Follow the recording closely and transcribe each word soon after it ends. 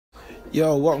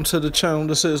Yo, welcome to the channel.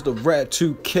 This is the Rap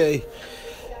 2K.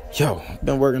 Yo,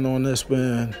 been working on this,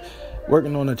 been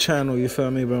working on the channel, you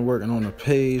feel me? Been working on the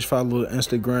page. Follow the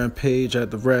Instagram page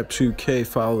at the Rap 2K.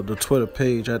 Follow the Twitter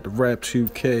page at the Rap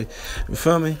 2K. You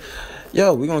feel me?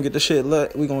 Yo, we gonna get this shit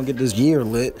lit. We gonna get this year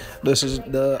lit. This is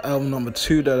the album number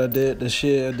 2 that I did this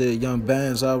year. I did Young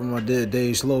Band's album. I did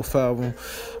Loaf album.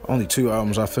 Only 2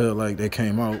 albums I feel like they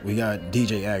came out. We got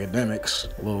DJ Academics,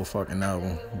 little fucking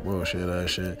album. Bullshit that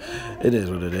shit. It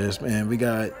is what it is, man. We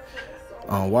got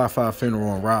Wi-Fi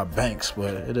Funeral and Rob Banks,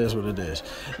 but it is what it is.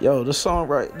 Yo, this album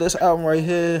right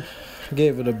here,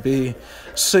 gave it a B.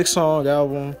 6-song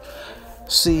album.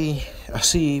 I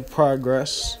see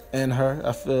progress in her.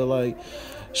 I feel like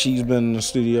she's been in the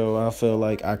studio. I feel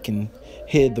like I can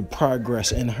hear the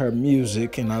progress in her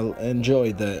music, and I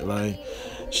enjoyed that. Like,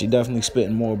 she definitely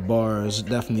spitting more bars.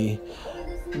 Definitely,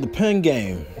 the pen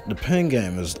game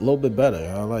is a little bit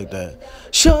better. I like that.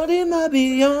 Shorty my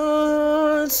Beyonce.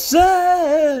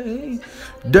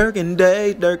 Durkin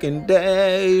days.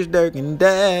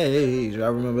 I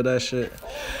remember that shit.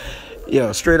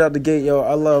 Yo, straight out the gate, yo,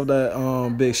 I love that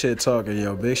Big Shit Talker,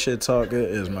 yo. Big Shit Talker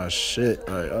is my shit.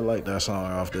 Like, I like that song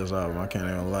off this album. I can't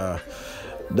even lie.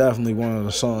 Definitely one of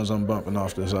the songs I'm bumping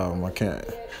off this album. I can't.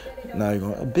 Now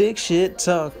you're going, big shit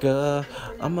talker.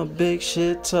 I'm a big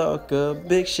shit talker.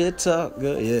 Big shit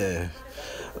talker. Yeah.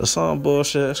 The song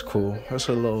bullshit, it's cool. It's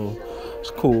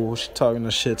cool. She talking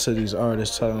the shit to these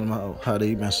artists, talking about how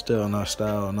they been stealing our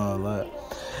style and all that.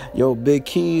 Yo, Big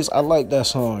Keys, I like that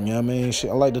song, you know what I mean?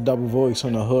 I like the double voice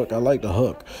on the hook. I like the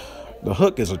hook. The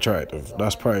hook is attractive.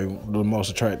 That's probably the most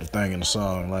attractive thing in the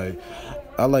song. Like,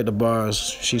 I like the bars.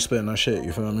 She spitting her shit,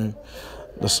 you feel me?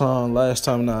 The song, Last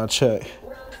Time That I Checked.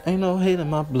 Ain't no hate in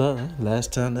my blood.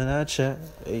 Last time that I checked.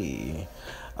 Hey,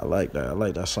 I like that. I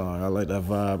like that song. I like that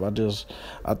vibe.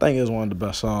 I think it's one of the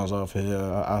best songs off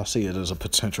here. I see it as a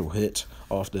potential hit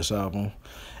off this album.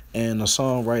 And the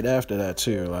song right after that,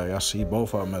 too. Like, I see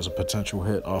both of them as a potential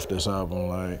hit off this album.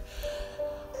 Like,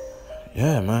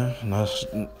 yeah, man.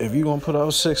 If you're going to put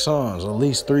out 6 songs, at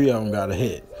least 3 of them got a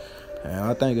hit. And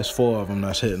I think it's 4 of them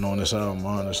that's hitting on this album,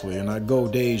 honestly. And that Go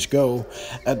Days Go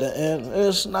at the end,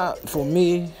 it's not, for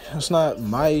me, it's not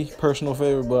my personal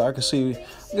favorite, but I could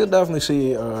definitely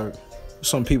see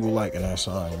some people liking that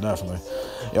song, definitely.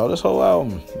 Yo, this whole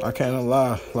album, I can't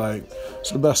lie, like,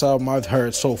 it's the best album I've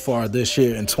heard so far this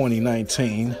year in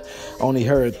 2019. Only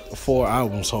heard 4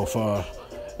 albums so far.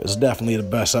 It's definitely the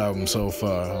best album so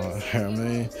far. You know what I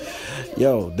mean?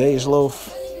 Yo,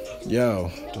 Loaf. Yo,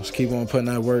 just keep on putting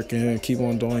that work in, keep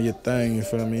on doing your thing, you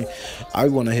feel me? I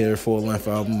want to hear a full-length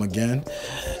album again.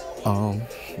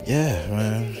 Yeah,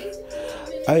 man.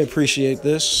 I appreciate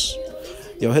this.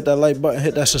 Yo, hit that like button,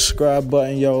 hit that subscribe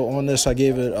button. Yo, on this, I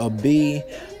gave it a B. I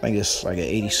think it's like an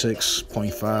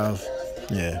 86.5.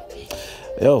 Yeah.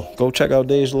 Yo, go check out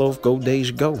Loaf. Go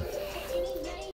Days Go.